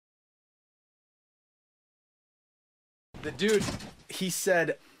the dude, he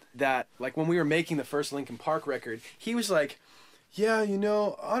said that, like, when we were making the first Linkin Park record, he was like, yeah, you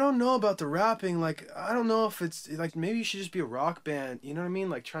know, I don't know about the rapping. Like, I don't know if it's, like, maybe you should just be a rock band. You know what I mean?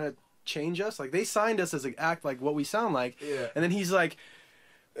 Like, trying to change us. Like, they signed us as, like, act like what we sound like. Yeah. And then he's like,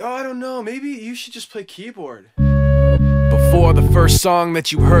 oh, I don't know. Maybe you should just play keyboard. Before the first song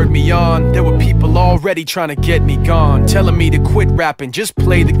that you heard me on, there were people already trying to get me gone, telling me to quit rapping, just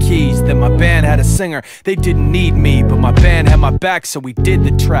play the keys. Then my band had a singer, they didn't need me, but my band had my back, so we did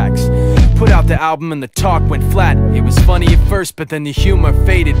the tracks. Put out the album and the talk went flat. It was funny at first, but then the humor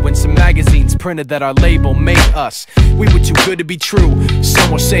faded when some magazines printed that our label made us. We were too good to be true.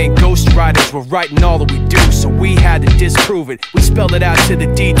 Some were saying ghostwriters were writing all that we do, so we had to disprove it. We spelled it out to the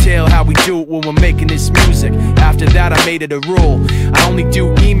detail how we do it when we're making this music. After that I made it a rule. I only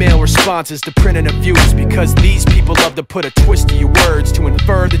do email responses to print interviews, because these people love to put a twist to your words to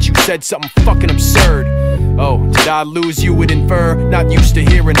infer that you said something fucking absurd. Oh, did I lose you at infer? Not used to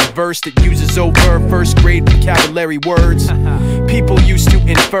hearing a verse that uses over first grade vocabulary words. People used to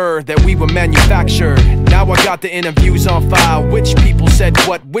infer that we were manufactured. Now I got the interviews on file, which people said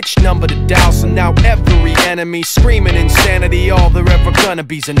what, which number to dial. So now every enemy screaming insanity. All they're ever gonna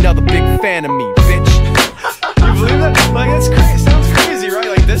be's another big fan of me, bitch. You believe that? Like, that's crazy. Sounds crazy, right?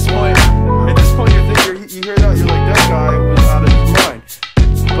 Like, at this point you hear that, you're like, that guy was out of his mind.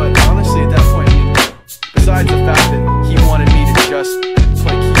 But honestly, at that point, I mean, besides the fact that he wanted me to just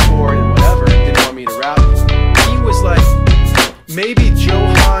play keyboard and whatever, and didn't want me to rap, he was like, maybe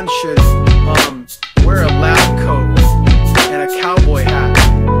Johan should wear a lab coat and a cowboy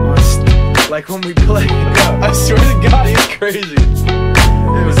hat, like when we play. I swear to God, he's crazy.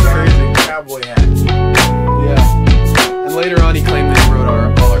 It was crazy. Cowboy hat. Yeah. And later on, he claimed